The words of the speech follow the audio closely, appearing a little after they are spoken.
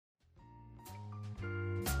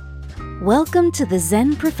Welcome to the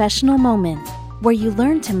Zen Professional Moment, where you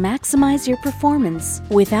learn to maximize your performance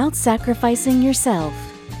without sacrificing yourself.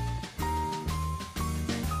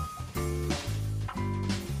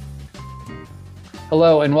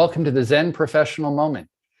 Hello, and welcome to the Zen Professional Moment.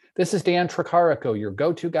 This is Dan Tricarico, your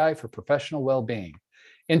go-to guy for professional well-being.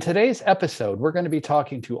 In today's episode, we're going to be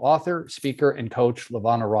talking to author, speaker, and coach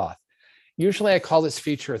LaVonna Roth. Usually I call this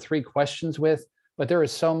feature 3 questions with, but there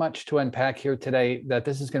is so much to unpack here today that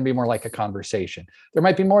this is going to be more like a conversation. There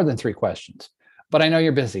might be more than 3 questions, but I know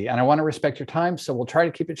you're busy and I want to respect your time, so we'll try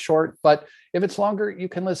to keep it short. But if it's longer, you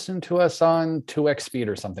can listen to us on 2x speed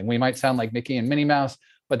or something. We might sound like Mickey and Minnie Mouse,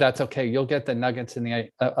 but that's okay. You'll get the nuggets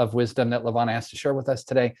of wisdom that LaVonna has to share with us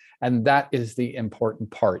today, and that is the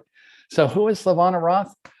important part. So who is LaVonna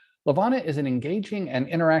Roth? LaVonna is an engaging and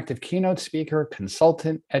interactive keynote speaker,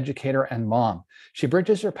 consultant, educator, and mom. She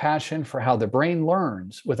bridges her passion for how the brain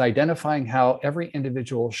learns with identifying how every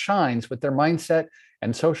individual shines with their mindset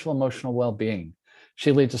and social emotional well-being.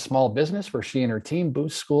 She leads a small business where she and her team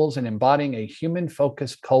boost schools in embodying a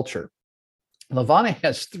human-focused culture. LaVonna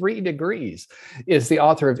has 3 degrees, is the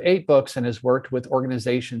author of 8 books, and has worked with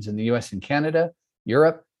organizations in the US and Canada,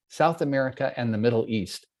 Europe, South America, and the Middle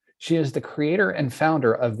East. She is the creator and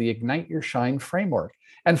founder of the Ignite Your Shine framework.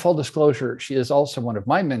 And full disclosure, she is also one of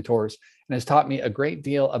my mentors and has taught me a great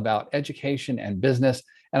deal about education and business.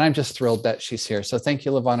 And I'm just thrilled that she's here. So thank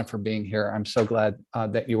you, LaVonna, for being here. I'm so glad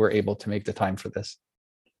that you were able to make the time for this.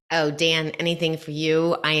 Oh, Dan, anything for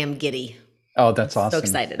you? I am giddy. Oh, that's awesome. So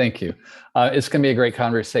excited. Thank you. It's going to be a great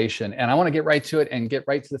conversation. And I want to get right to it and get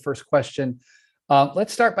right to the first question.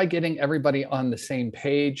 Let's start by getting everybody on the same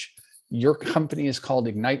page. Your company is called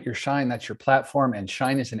Ignite Your Shine. That's your platform, and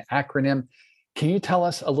SHINE is an acronym. Can you tell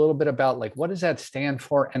us a little bit about what does that stand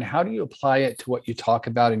for, and how do you apply it to what you talk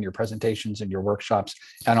about in your presentations and your workshops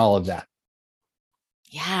and all of that?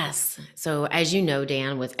 Yes. So as you know,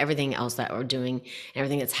 Dan, with everything else that we're doing,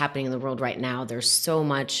 everything that's happening in the world right now, there's so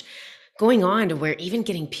much going on to where even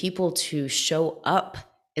getting people to show up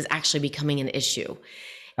is actually becoming an issue.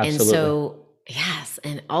 Absolutely. And so, yes,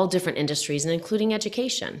 in all different industries and including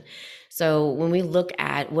education. So when we look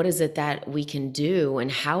at what is it that we can do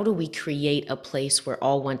and how do we create a place where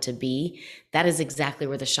all want to be, that is exactly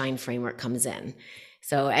where the SHINE framework comes in.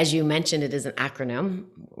 So as you mentioned, it is an acronym.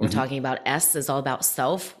 We're talking about S is all about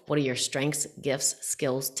self. What are your strengths, gifts,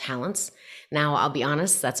 skills, talents? Now, I'll be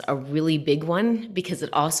honest, that's a really big one because it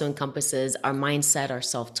also encompasses our mindset, our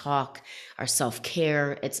self-talk, our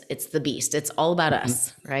self-care. It's the beast. It's all about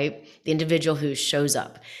us, right? The individual who shows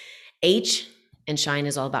up. H and SHINE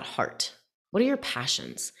is all about heart. What are your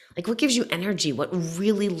passions? What gives you energy? What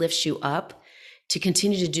really lifts you up to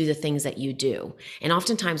continue to do the things that you do? And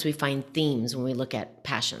oftentimes we find themes when we look at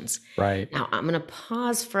passions. Right. Now, I'm going to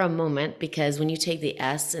pause for a moment because when you take the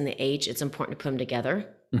S and the H, it's important to put them together.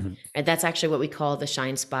 And that's actually what we call the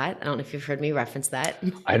SHINE spot. I don't know if you've heard me reference that.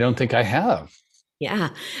 I don't think I have. Yeah.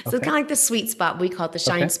 So it's kind of like the sweet spot. We call it the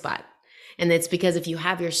SHINE spot. And it's because if you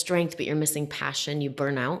have your strength, but you're missing passion, you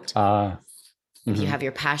burn out. If you have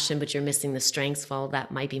your passion, but you're missing the strengths, well, that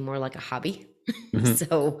might be more like a hobby.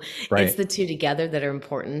 So it's the 2 together that are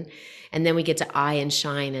important. And then we get to I and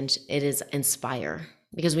SHINE, and it is inspire,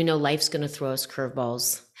 because we know life's going to throw us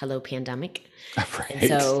curveballs. Hello, pandemic. Right. And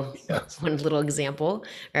so one little example,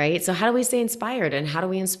 right? So how do we stay inspired, and how do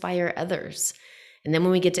we inspire others? And then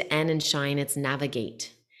when we get to N and SHINE, it's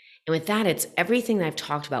navigate. And with that, it's everything that I've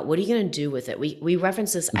talked about. What are you going to do with it? We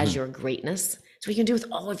reference this as your greatness. So we can do with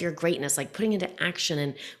all of your greatness, like putting into action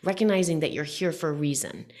and recognizing that you're here for a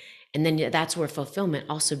reason. And then that's where fulfillment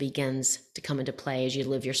also begins to come into play as you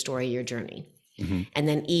live your story, your journey. And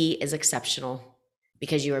then E is exceptional,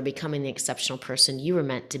 because you are becoming the exceptional person you were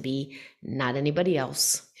meant to be, not anybody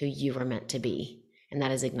else who you were meant to be. And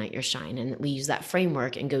that is Ignite Your Shine. And we use that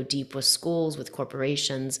framework and go deep with schools, with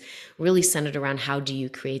corporations, really centered around how do you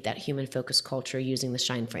create that human-focused culture using the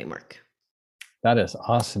SHINE framework. That is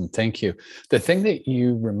awesome. Thank you. The thing that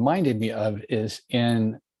you reminded me of is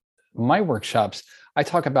in my workshops, I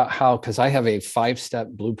talk about how, because I have a 5-step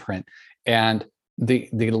blueprint, and the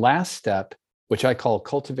last step, which I call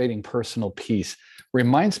cultivating personal peace,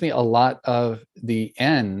 reminds me a lot of the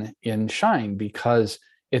N in SHINE, because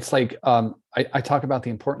it's like I talk about the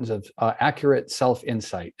importance of accurate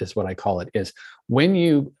self-insight is what I call it, is when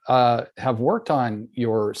you have worked on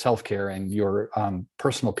your self-care and your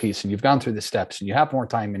personal peace, and you've gone through the steps and you have more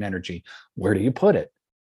time and energy, where do you put it?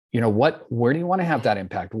 Where do you want to have that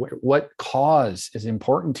impact? What cause is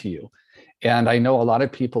important to you? And I know a lot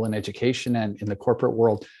of people in education and in the corporate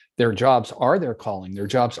world, their jobs are their calling, their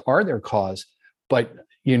jobs are their cause, but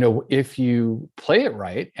if you play it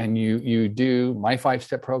right and you do my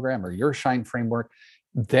 5-step program or your Shine framework,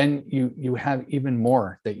 then you have even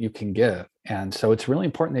more that you can give. And so it's really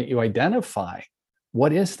important that you identify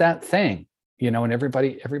what is that thing, and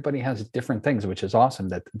everybody has different things, which is awesome,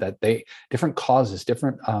 that they different causes,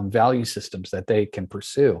 different value systems that they can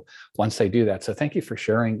pursue once they do that. So thank you for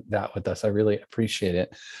sharing that with us. I really appreciate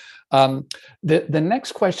it. The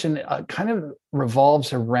next question kind of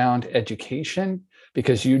revolves around education,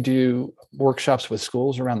 because you do workshops with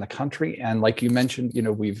schools around the country. And like you mentioned,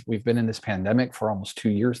 we've been in this pandemic for almost 2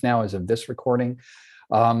 years now as of this recording.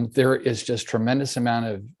 There is just tremendous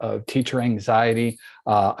amount of teacher anxiety.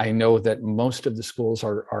 I know that most of the schools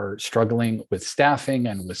are struggling with staffing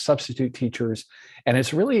and with substitute teachers. And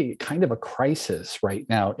it's really kind of a crisis right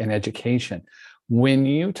now in education. When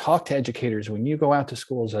you talk to educators, when you go out to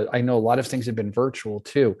schools, I know a lot of things have been virtual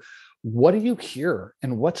too. What do you hear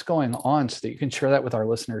and what's going on, so that you can share that with our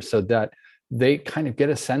listeners, so that they kind of get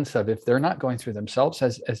a sense of, if they're not going through themselves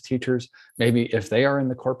as teachers, maybe if they are in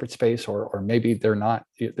the corporate space, or maybe they're not,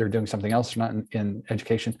 they're doing something else, they're not in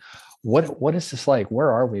education. What is this like? Where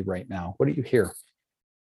are we right now? What do you hear?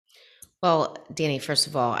 Well, Danny, first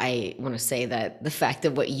of all, I want to say that the fact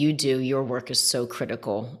that what you do, your work is so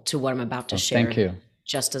critical to what I'm about to Oh, thank share, you.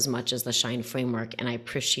 just as much as the Shine framework. And I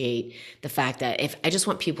appreciate the fact that if I just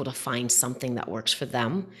want people to find something that works for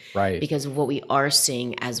them, Right. because what we are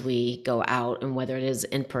seeing as we go out, and whether it is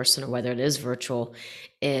in person or whether it is virtual,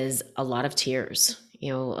 is a lot of tears.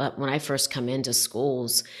 When I first come into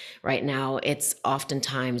schools right now, it's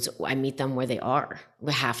oftentimes I meet them where they are.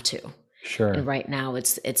 We have to. And Sure. right now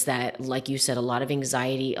it's that, like you said, a lot of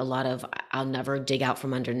anxiety, a lot of, I'll never dig out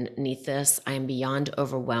from underneath this. I am beyond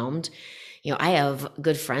overwhelmed. I have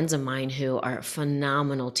good friends of mine who are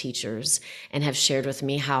phenomenal teachers and have shared with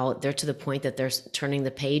me how they're to the point that they're turning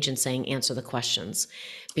the page and saying, answer the questions,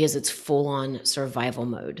 because it's full on survival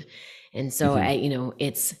mode. And so Hmm.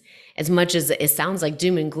 it's, as much as it sounds like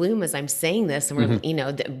doom and gloom as I'm saying this, and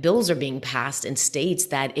Hmm. the bills are being passed in states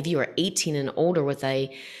that if you are 18 and older with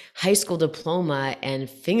a high school diploma and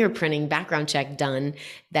fingerprinting background check done,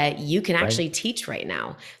 that you can Right. actually teach right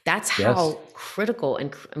now. That's Yes. how critical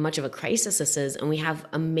and much of a crisis this is. And we have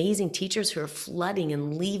amazing teachers who are flooding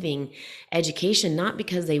and leaving education, not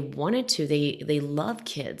because they wanted to, they love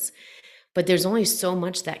kids, but there's only so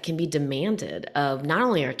much that can be demanded of not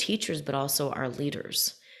only our teachers, but also our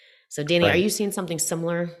leaders. So Danny, are Right. you seeing something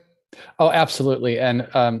similar? Oh, absolutely. And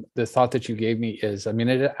the thought that you gave me is, I mean,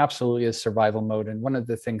 it absolutely is survival mode. And one of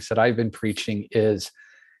the things that I've been preaching is,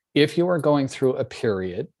 if you are going through a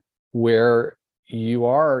period where you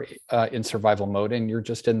are in survival mode and you're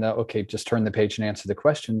just in the, okay, just turn the page and answer the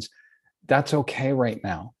questions, that's okay right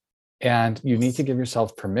now. And you need to Yes. give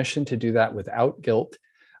yourself permission to do that without guilt.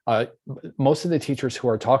 Uh, Most of the teachers who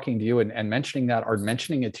are talking to you and mentioning that are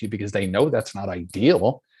mentioning it to you because they know that's not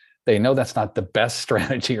ideal. They know that's not the best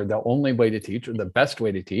strategy or the only way to teach or the best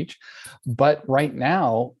way to teach. But right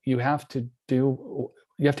now, you have to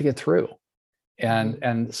get through, Mhm.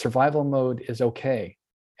 and survival mode is okay.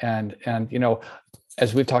 And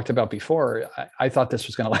as we've talked about before, I thought this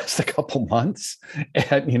was going to last a couple months,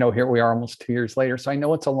 and here we are almost 2 years later. So I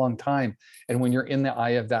know it's a long time, and when you're in the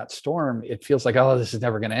eye of that storm, it feels like, oh, this is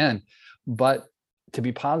never going to end. But to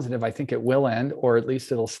be positive, I think it will end, or at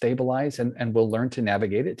least it'll stabilize, and we'll learn to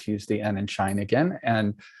navigate it, to use the N and Shine again.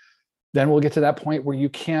 And then we'll get to that point where you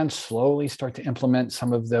can slowly start to implement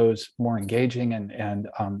some of those more engaging and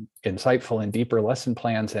insightful and deeper lesson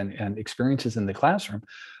plans and experiences in the classroom.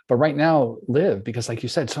 But right now, live, because like you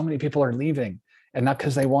said, so many people are leaving, and not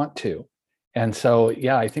because they want to. And so,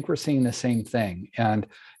 yeah, I think we're seeing the same thing. And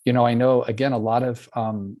I know, again, a lot of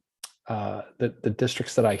the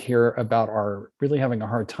districts that I hear about are really having a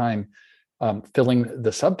hard time filling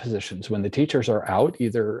the sub positions when the teachers are out,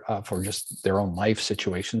 either for just their own life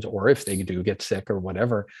situations, or if they do get sick or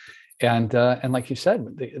whatever. And like you said,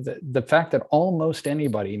 the fact that almost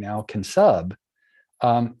anybody now can sub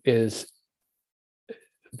is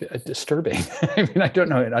disturbing. I mean, I don't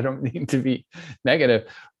know, I don't mean to be negative,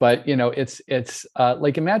 but it's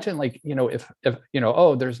like, imagine, like, if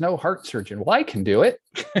oh, there's no heart surgeon, well, I can do it.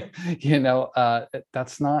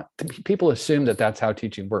 That's not, people assume that that's how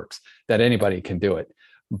teaching works, that anybody can do it,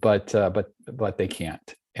 but they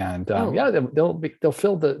can't. And Oh, yeah, they'll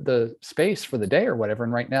fill the space for the day or whatever,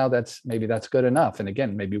 and right now that's good enough. And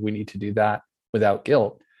again, maybe we need to do that without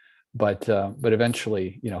guilt. But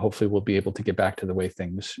eventually, hopefully we'll be able to get back to the way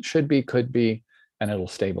things should be, could be, and it'll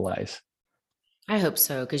stabilize. I hope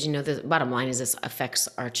so, because the bottom line is this affects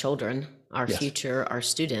our children, our Yes. future, our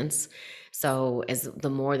students. So as the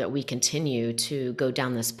more that we continue to go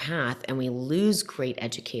down this path and we lose great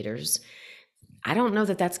educators, I don't know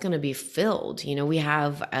that that's going to be filled. We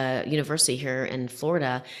have a university here in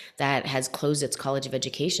Florida that has closed its College of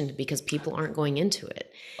Education because people aren't going into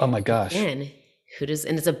it. Oh my gosh. And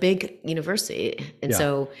and it's a big university. And Yeah.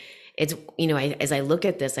 so it's, as I look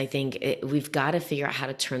at this, I think we've got to figure out how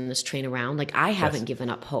to turn this train around. Like, I haven't given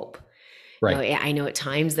up hope. Right. I know at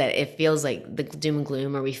times that it feels like the doom and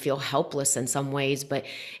gloom, or we feel helpless in some ways, but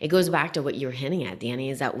it goes back to what you were hinting at, Danny,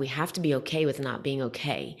 is that we have to be okay with not being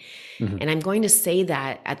okay. Mm-hmm. And I'm going to say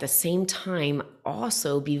that at the same time,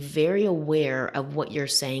 also be very aware of what you're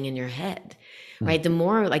saying in your head, right? The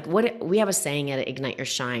more, like, what we have a saying at Ignite Your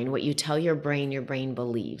Shine, what you tell your brain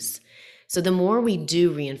believes. So the more we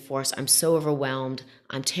do reinforce, I'm so overwhelmed,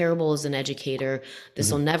 I'm terrible as an educator, this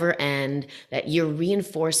will never end, that you're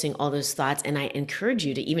reinforcing all those thoughts. And I encourage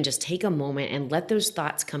you to even just take a moment and let those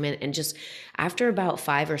thoughts come in, and just after about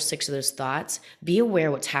 5 or 6 of those thoughts, be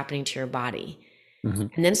aware what's happening to your body.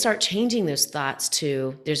 And then start changing those thoughts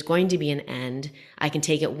to, there's going to be an end. I can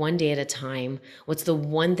take it one day at a time. What's the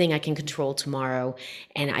one thing I can control tomorrow?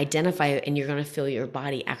 And identify it, and you're going to feel your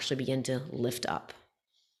body actually begin to lift up.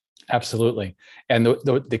 Absolutely. And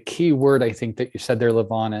the key word I think that you said there,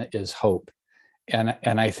 LaVonna, is hope. And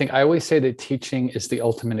I think I always say that teaching is the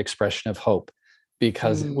ultimate expression of hope,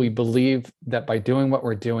 because we believe that by doing what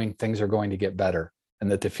we're doing, things are going to get better, and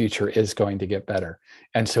that the future is going to get better.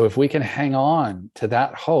 And so if we can hang on to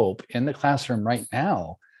that hope in the classroom right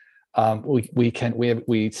now,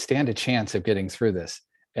 we stand a chance of getting through this.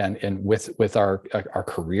 And with our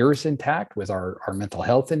careers intact, with our mental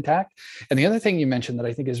health intact. And the other thing you mentioned that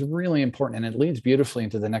I think is really important, and it leads beautifully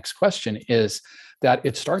into the next question, is that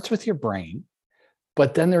it starts with your brain,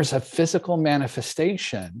 but then there's a physical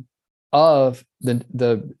manifestation of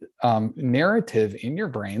the narrative in your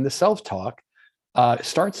brain. The self-talk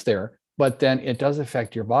starts there, but then it does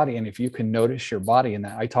affect your body. And if you can notice your body, and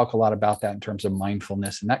that I talk a lot about that in terms of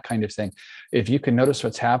mindfulness and that kind of thing, if you can notice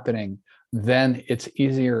what's happening, then it's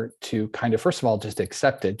easier to kind of, first of all, just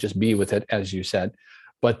accept it, just be with it, as you said,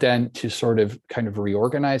 but then to sort of kind of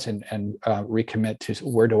reorganize and recommit to,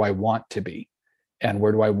 where do I want to be? And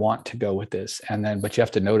where do I want to go with this? And then, but you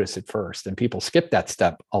have to notice it first, and people skip that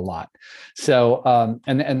step a lot. So,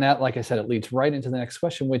 and that, like I said, it leads right into the next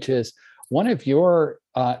question, which is, one of your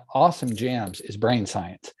awesome jams is brain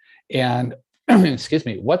science. And excuse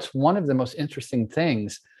me, what's one of the most interesting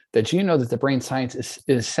things that you know that the brain science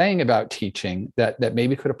is saying about teaching that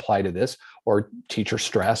maybe could apply to this, or teacher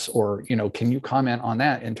stress, or, can you comment on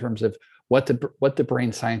that in terms of what the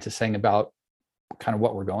brain science is saying about kind of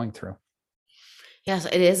what we're going through? Yes,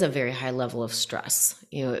 it is a very high level of stress.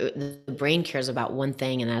 The brain cares about one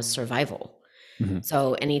thing, and that's survival.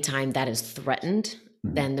 So anytime that is threatened,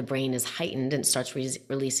 then the brain is heightened and starts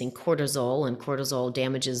releasing cortisol, and cortisol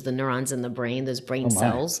damages the neurons in the brain, those brain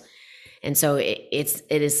cells. And so it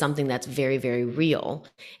is something that's very, very real.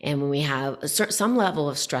 And when we have some level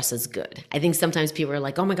of stress is good. I think sometimes people are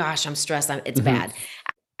like, oh my gosh, I'm stressed, it's bad.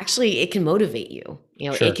 Actually, it can motivate you.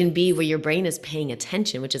 Sure. It can be where your brain is paying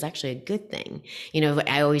attention, which is actually a good thing.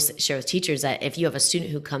 I always share with teachers that if you have a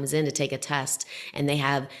student who comes in to take a test and they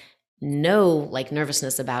have no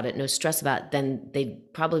nervousness about it, no stress about it, then they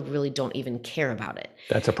probably really don't even care about it.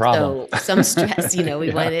 That's a problem. So some stress, we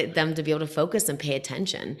wanted them to be able to focus and pay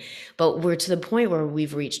attention. But we're to the point where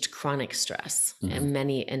we've reached chronic stress, and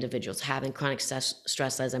many individuals having chronic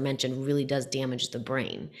stress, as I mentioned, really does damage the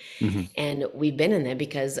brain. And we've been in there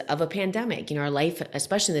because of a pandemic. Our life,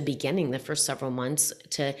 especially in the beginning, the first several months,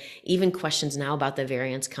 to even questions now about the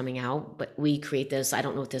variants coming out. But we create this, I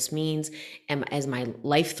don't know what this means. Is my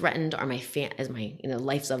life threatened? Are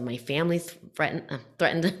lives of my family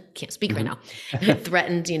threatened? Can't speak right now.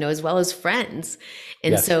 Threatened, as well as friends.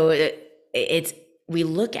 And so we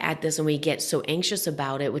look at this and we get so anxious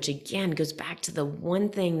about it, which again goes back to the one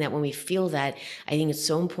thing that when we feel that, I think it's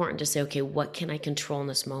so important to say, okay, what can I control in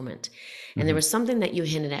this moment? And there was something that you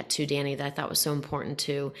hinted at too, Danny, that I thought was so important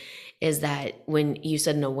too, is that when you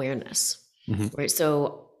said an awareness, right?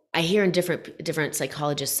 So I hear in different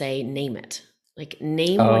psychologists say, name it.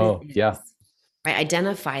 Name what it is. Right?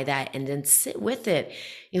 Identify that and then sit with it.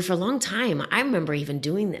 For a long time, I remember even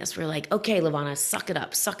doing this. We're like, okay, LaVonna, suck it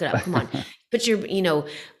up. Come on. Put your,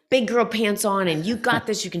 big girl pants on, and you got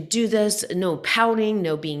this. You can do this. No pouting,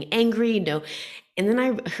 no being angry, no. And then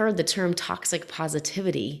I heard the term toxic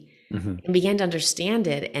positivity and began to understand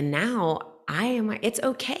it. And now it's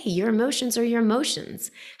okay. Your emotions are your emotions.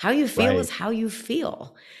 How you feel is how you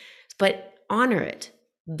feel. But honor it,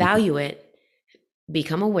 value it,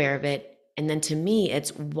 become aware of it, And then to me,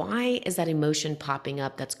 it's why is that emotion popping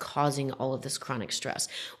up that's causing all of this chronic stress?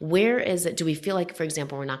 Where is it? Do we feel like, for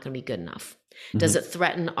example, we're not going to be good enough? Does it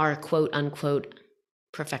threaten our quote unquote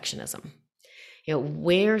perfectionism?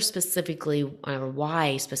 Where specifically or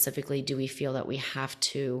why specifically do we feel that we have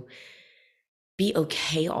to be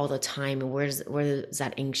okay all the time? And where does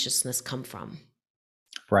that anxiousness come from?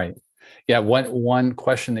 Right. Yeah. One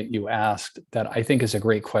question that you asked that I think is a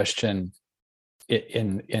great question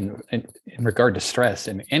in regard to stress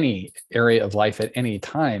in any area of life at any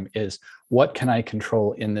time is, what can I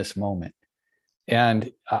control in this moment?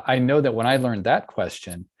 And I know that when I learned that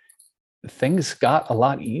question, things got a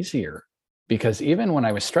lot easier, because even when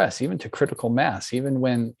I was stressed, even to critical mass, even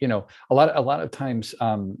when, a lot of times,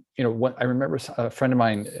 what I remember, a friend of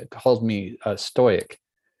mine called me a stoic.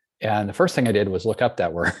 And the first thing I did was look up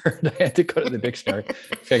that word. I had to go to the dictionary,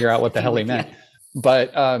 figure out what the hell he meant.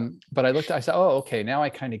 But I said, oh, okay, now I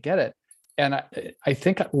kind of get it. And I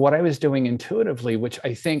think what I was doing intuitively, which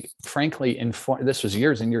I think, frankly, this was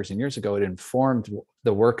years and years and years ago, it informed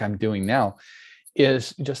the work I'm doing now,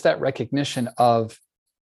 is just that recognition of,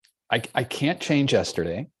 I can't change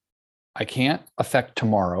yesterday. I can't affect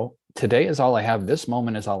tomorrow. Today is all I have. This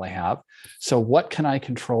moment is all I have. So what can I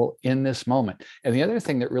control in this moment? And the other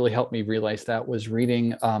thing that really helped me realize that was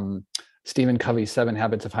reading Stephen Covey's 7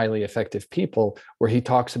 Habits of Highly Effective People, where he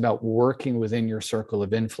talks about working within your circle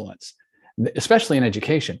of influence, especially in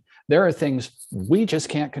education. There are things we just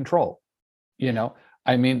can't control.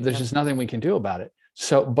 There's just nothing we can do about it.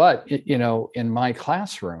 So, but, in my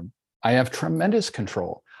classroom, I have tremendous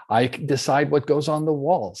control. I decide what goes on the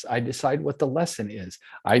walls. I decide what the lesson is.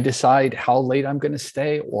 I decide how late I'm going to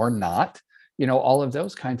stay or not, all of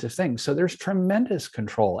those kinds of things. So there's tremendous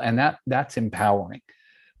control, and that's empowering.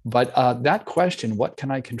 But that question, what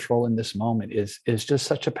can I control in this moment, is just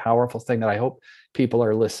such a powerful thing that I hope people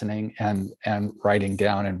are listening and writing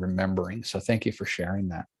down and remembering. So thank you for sharing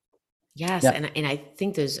that. Yes. Yeah. And I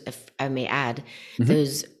think those, if I may add,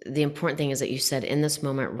 the important thing is that you said in this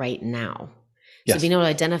moment right now. So Yes. being able to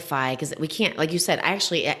identify, because we can't, like you said, I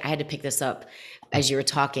had to pick this up as you were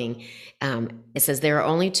talking. It says there are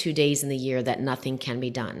only 2 days in the year that nothing can be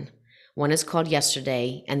done. One is called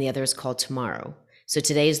yesterday and the other is called tomorrow. So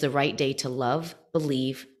today is the right day to love,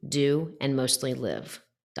 believe, do, and mostly live.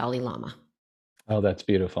 Dalai Lama. Oh, that's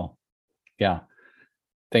beautiful. Yeah.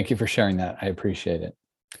 Thank you for sharing that. I appreciate it.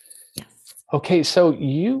 Yes. Okay. So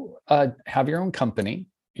you have your own company.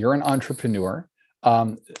 You're an entrepreneur.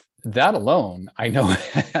 That alone, I know,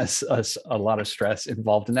 has a lot of stress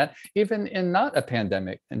involved in that, even in not a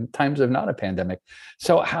pandemic, in times of not a pandemic.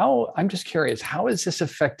 So I'm just curious, how is this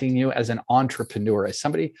affecting you as an entrepreneur, as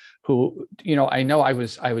somebody who, I know I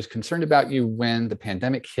was concerned about you when the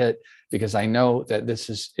pandemic hit, because I know that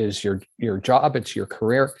this is your job, it's your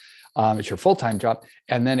career, it's your full-time job.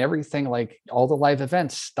 And then everything, like all the live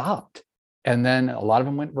events, stopped. And then a lot of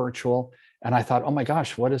them went virtual. And I thought, oh my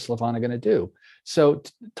gosh, what is LaVonna going to do? So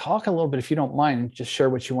talk a little bit, if you don't mind, just share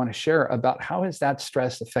what you want to share about how has that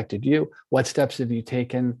stress affected you? What steps have you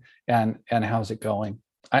taken, and how's it going?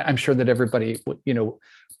 I'm sure that everybody,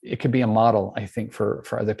 it could be a model, I think, for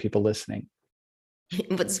other people listening.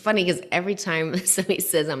 But it's funny because every time somebody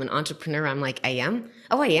says I'm an entrepreneur, I'm like, I am?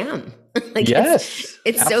 Oh, I am. Yes.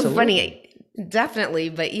 It's so funny. Definitely.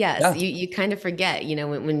 But yes, you kind of forget,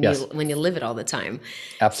 when you live it all the time.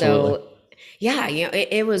 Absolutely. So yeah,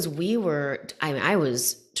 I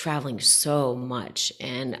was traveling so much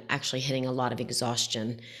and actually hitting a lot of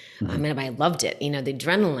exhaustion. I loved it. The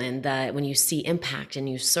adrenaline, that when you see impact and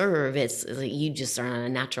you serve, it's like you just are on a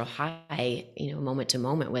natural high, moment to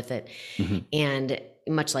moment with it. And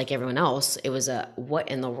much like everyone else, it was a what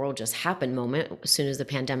in the world just happened moment as soon as the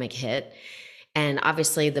pandemic hit. And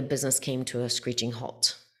obviously the business came to a screeching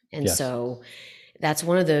halt. And so that's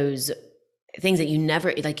one of those things that you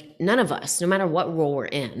never, like, none of us, no matter what role we're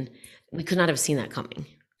in, we could not have seen that coming.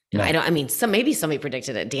 No. Maybe somebody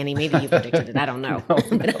predicted it. Danny, maybe you predicted it. I don't know. No.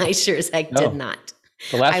 But I sure as heck did not.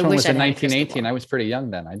 The last one was in 1918. I was pretty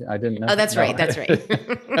young then. I didn't know. Oh, that's right. That's right.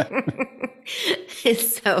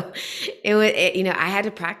 So I had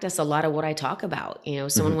to practice a lot of what I talk about.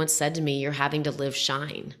 Someone once said to me, you're having to live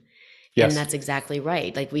shine. Yes. And that's exactly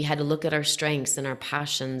right. Like, we had to look at our strengths and our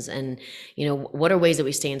passions and, what are ways that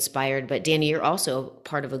we stay inspired. But Danny, you're also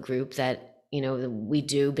part of a group that, we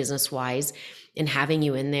do business wise, and having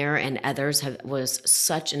you in there and others was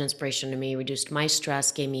such an inspiration to me, reduced my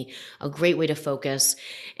stress, gave me a great way to focus.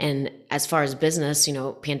 And as far as business,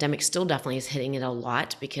 pandemic still definitely is hitting it a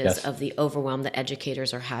lot because of the overwhelm that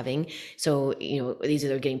educators are having. So, these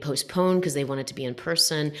are getting postponed because they want it to be in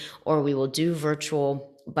person, or we will do virtual.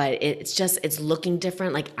 but it's looking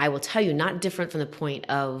different. Like I will tell you, not different from the point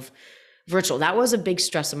of virtual. That was a big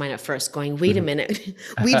stress of mine at first, going, wait a minute,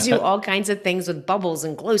 we do all kinds of things with bubbles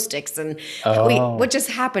and glow sticks. And wait, what just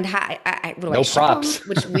happened? What do I No ship them? props.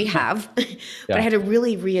 Which we have, but Yeah. I had to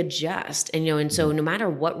really readjust. And, and so no matter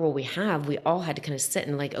what role we have, we all had to kind of sit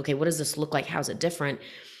and like, okay, what does this look like? How's it different?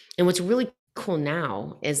 And what's really cool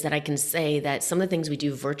now is that I can say that some of the things we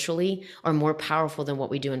do virtually are more powerful than what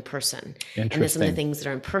we do in person. And then some of the things that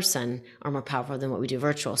are in person are more powerful than what we do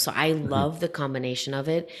virtual. So I love the combination of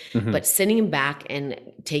it, but sitting back and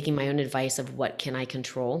taking my own advice of what can I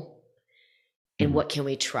control and what can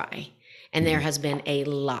we try? And there has been a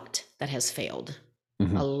lot that has failed,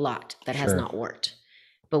 a lot that has not worked.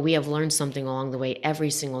 But we have learned something along the way every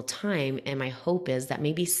single time. And my hope is that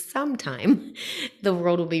maybe sometime the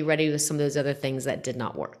world will be ready with some of those other things that did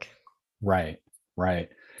not work. Right.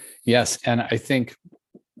 Yes. And I think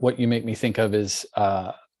what you make me think of is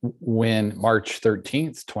when March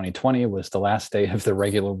 13th, 2020 was the last day of the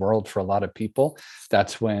regular world for a lot of people.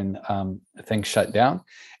 That's when things shut down.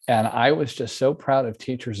 And I was just so proud of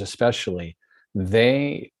teachers, especially.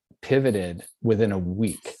 They pivoted within a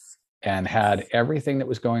week and had everything that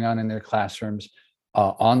was going on in their classrooms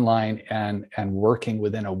online and working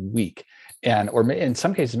within a week, or in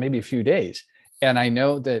some cases maybe a few days. And I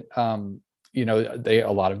know that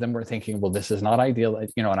a lot of them were thinking, well, this is not ideal,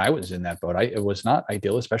 and I was in that boat. It was not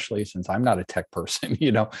ideal, especially since I'm not a tech person,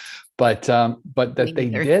 but that they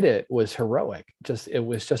did it was heroic. It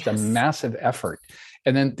was just a massive effort.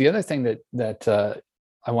 And then the other thing that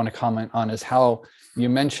I want to comment on is how you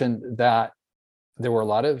mentioned that there were a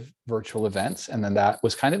lot of virtual events, and then that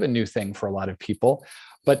was kind of a new thing for a lot of people.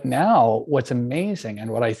 But now what's amazing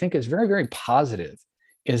and what I think is very, very positive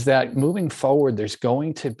is that moving forward, there's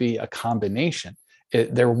going to be a combination.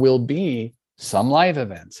 There will be some live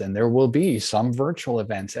events and there will be some virtual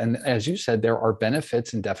events. And as you said, there are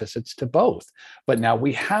benefits and deficits to both. But now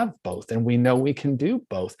we have both and we know we can do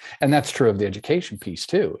both. And that's true of the education piece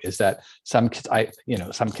too, is that some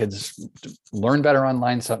kids learn better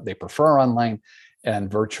online, some they prefer online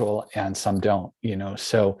and virtual, and some don't,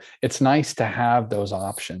 so it's nice to have those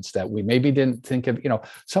options that we maybe didn't think of.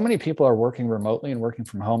 So many people are working remotely and working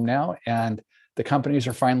from home now, and the companies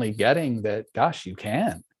are finally getting that, gosh, you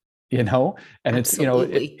can, and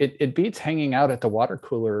Absolutely. it beats hanging out at the water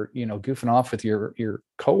cooler, goofing off with your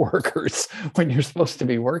coworkers when you're supposed to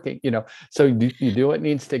be working, so you do what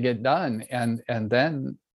needs to get done, and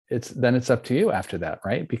then it's up to you after that,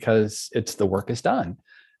 right? Because the work is done.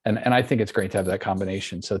 And I think it's great to have that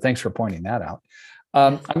combination. So thanks for pointing that out.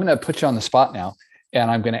 I'm going to put you on the spot now, and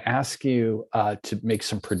I'm going to ask you to make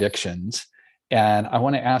some predictions. And I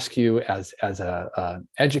want to ask you as a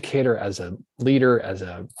educator, as a leader, as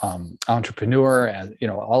a entrepreneur, as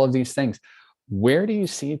all of these things, where do you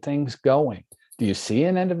see things going? Do you see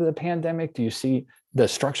an end of the pandemic? Do you see the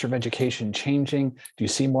structure of education changing? Do you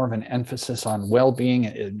see more of an emphasis on well-being,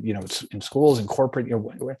 in schools and corporate?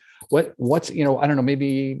 What's I don't know,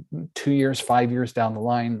 maybe 2 years, 5 years down the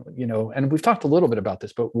line, and we've talked a little bit about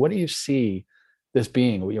this, but what do you see this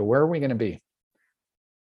being? Where are we going to be?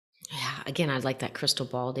 Yeah, again, I'd like that crystal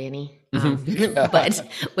ball, Danny. But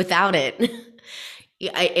without it,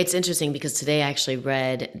 it's interesting because today I actually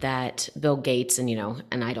read that Bill Gates, and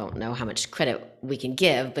I don't know how much credit we can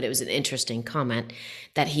give, but it was an interesting comment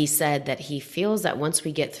that he said that he feels that once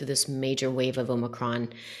we get through this major wave of Omicron,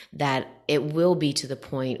 that it will be to the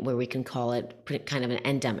point where we can call it kind of an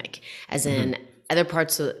endemic, as in other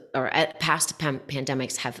parts or past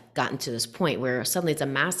pandemics have gotten to this point where suddenly it's a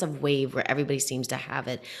massive wave where everybody seems to have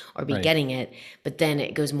it or be getting it, but then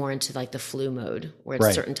it goes more into like the flu mode where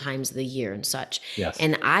it's certain times of the year and such. Yes.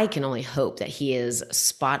 And I can only hope that he is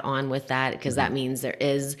spot on with that, because that means there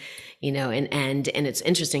is, an end. And it's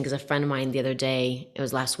interesting because a friend of mine the other day, it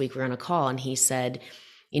was last week, we were on a call, and he said,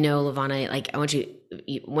 LaVonna, like I want you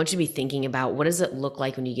to be thinking about, what does it look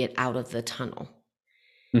like when you get out of the tunnel?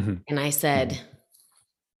 And I said,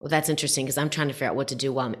 well, that's interesting, because I'm trying to figure out what to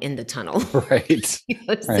do while I'm in the tunnel. Right.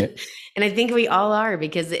 Right. And I think we all are,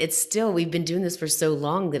 because we've been doing this for so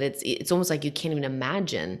long that it's almost like you can't even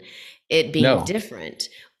imagine it being different.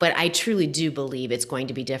 But I truly do believe it's going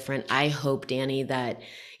to be different. I hope, Danny, that,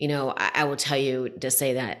 I will tell you to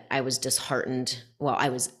say that I was disheartened. Well, I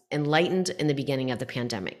was enlightened in the beginning of the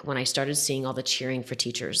pandemic when I started seeing all the cheering for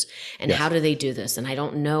teachers and how do they do this? And I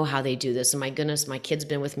don't know how they do this. And my goodness, my kid's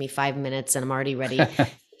been with me 5 minutes and I'm already ready to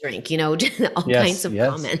drink, all kinds of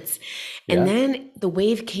comments. And then the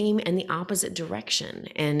wave came in the opposite direction.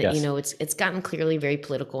 And, it's gotten clearly very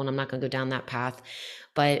political, and I'm not going to go down that path,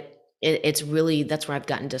 but it's really, that's where I've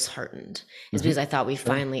gotten disheartened, is because I thought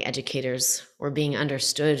educators or being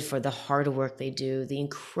understood for the hard work they do, the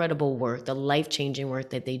incredible work, the life-changing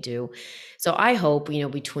work that they do. So I hope,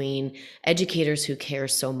 between educators who care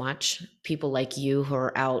so much, people like you who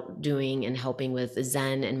are out doing and helping with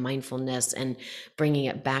Zen and mindfulness and bringing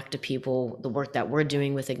it back to people, the work that we're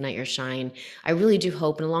doing with Ignite Your Shine, I really do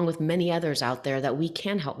hope, and along with many others out there, that we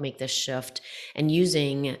can help make this shift and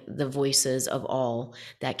using the voices of all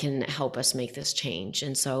that can help us make this change.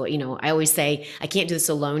 And so, I always say, I can't do this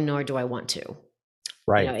alone, nor do I want to.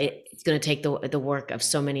 Right. It's going to take the work of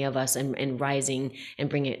so many of us and rising and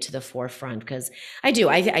bringing it to the forefront, because I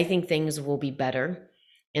think things will be better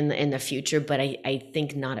in the future, but I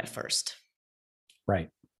think not at first. Right.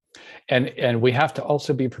 And we have to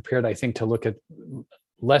also be prepared, I think, to look at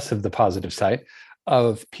less of the positive side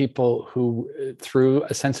of people who, through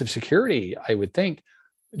a sense of security, I would think,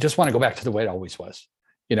 just want to go back to the way it always was,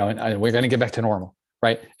 and we're going to get back to normal.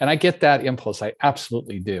 Right. And I get that impulse. I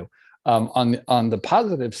absolutely do. On the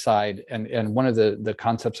positive side, and one of the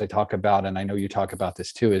concepts I talk about, and I know you talk about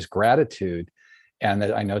this too, is gratitude. And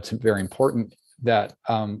that I know it's very important that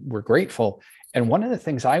we're grateful. And one of the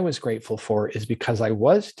things I was grateful for is because I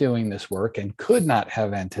was doing this work and could not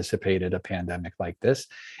have anticipated a pandemic like this,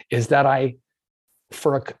 is that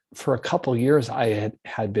for a couple years, I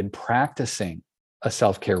had been practicing a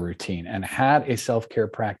self-care routine and had a self-care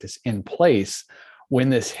practice in place when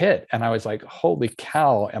this hit. And I was like, holy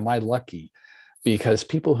cow, am I lucky? Because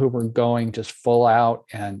people who were going just full out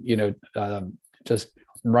and, just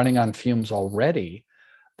running on fumes already,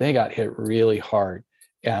 they got hit really hard.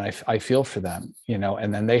 And I feel for them,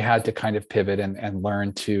 and then they had to kind of pivot and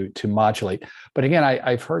learn to modulate. But again,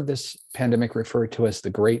 I've heard this pandemic referred to as the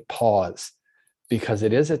great pause, because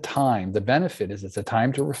it is a time, the benefit is it's a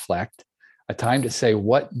time to reflect, a time to say,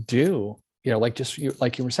 like you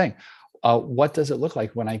were saying, what does it look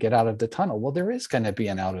like when I get out of the tunnel? Well, there is going to be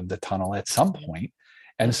an out of the tunnel at some point.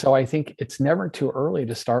 And so I think it's never too early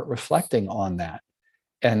to start reflecting on that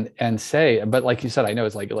and say, but like you said, I know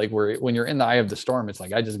it's like when you're in the eye of the storm, it's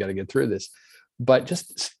like, I just got to get through this. But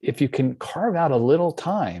just if you can carve out a little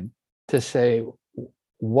time to say,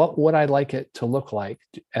 what would I like it to look like?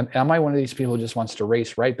 Am I one of these people who just wants to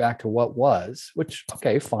race right back to what was, which,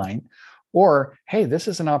 okay, fine. Or, hey, this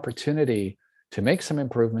is an opportunity to make some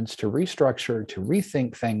improvements, to restructure, to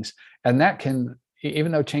rethink things. And that can,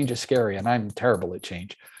 even though change is scary, and I'm terrible at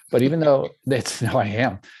change, but even though I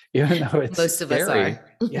am, even though it's most of scary, us are.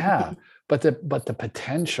 yeah, but the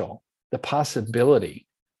potential, the possibility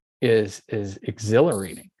is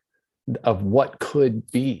exhilarating of what could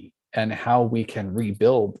be and how we can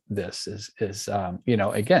rebuild this is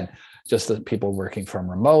again, just the people working from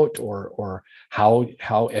remote or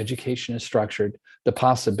how education is structured, the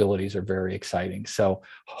possibilities are very exciting. So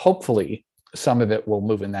hopefully some of it will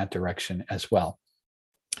move in that direction as well.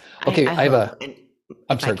 Okay, I have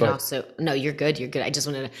I'm sorry, go ahead. No, you're good. You're good. I just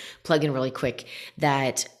wanted to plug in really quick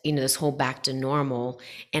that, this whole back to normal.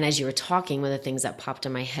 And as you were talking, one of the things that popped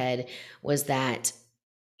in my head was that,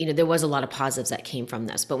 there was a lot of positives that came from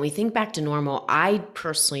this. But when we think back to normal, I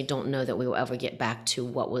personally don't know that we will ever get back to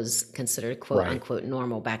what was considered quote unquote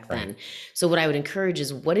normal back then. So what I would encourage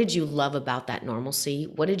is, what did you love about that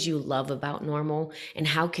normalcy? What did you love about normal? And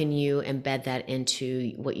how can you embed that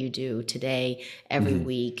into what you do today, every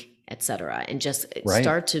week, et cetera, and just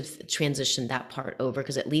start to transition that part over?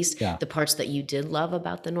 Because at least the parts that you did love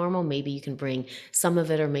about the normal, maybe you can bring some of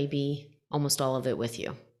it or maybe almost all of it with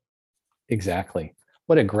you. Exactly.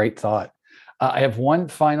 What a great thought. I have one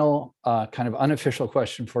final kind of unofficial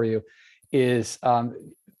question for you is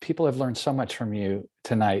people have learned so much from you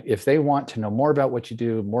tonight. If they want to know more about what you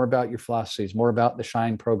do, more about your philosophies, more about the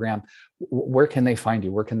Shine program, where can they find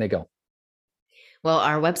you? Where can they go? Well,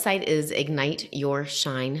 our website is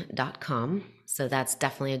igniteyourshine.com. So that's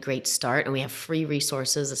definitely a great start. And we have free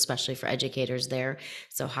resources, especially for educators there.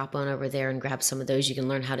 So hop on over there and grab some of those. You can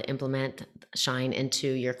learn how to implement Shine into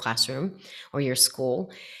your classroom or your school.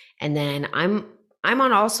 And then I'm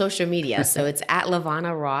on all social media. So it's at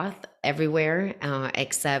LaVonna Roth everywhere,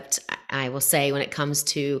 except I will say when it comes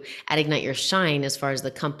to at Ignite Your Shine, as far as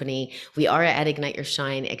the company, we are at Ignite Your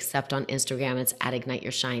Shine, except on Instagram, it's at Ignite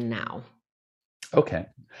Your Shine now. Okay.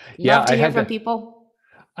 Love to hear from people.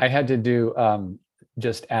 I had to do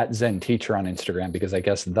just at Zen Teacher on Instagram because I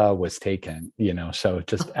guess the was taken, so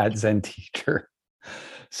just at Zen Teacher.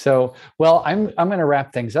 So, well, I'm going to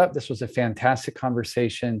wrap things up. This was a fantastic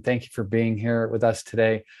conversation. Thank you for being here with us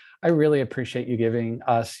today. I really appreciate you giving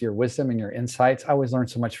us your wisdom and your insights. I always learn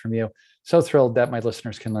so much from you. So thrilled that my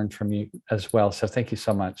listeners can learn from you as well. So thank you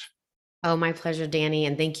so much. Oh, my pleasure, Danny.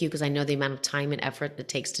 And thank you, because I know the amount of time and effort it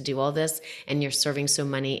takes to do all this, and you're serving so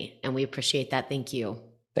many, and we appreciate that. Thank you.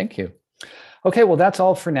 Thank you. Okay, well, that's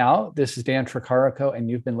all for now. This is Dan Tricarico, and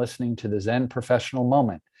you've been listening to the Zen Professional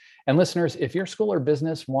Moment. And listeners, if your school or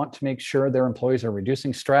business want to make sure their employees are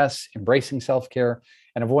reducing stress, embracing self-care,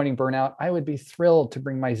 and avoiding burnout, I would be thrilled to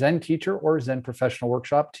bring my Zen teacher or Zen professional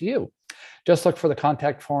workshop to you. Just look for the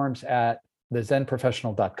contact forms at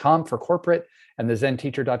thezenprofessional.com for corporate and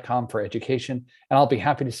thezenteacher.com for education. And I'll be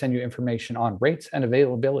happy to send you information on rates and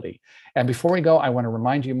availability. And before we go, I want to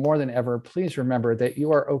remind you more than ever, please remember that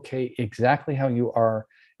you are okay exactly how you are,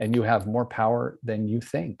 and you have more power than you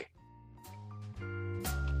think.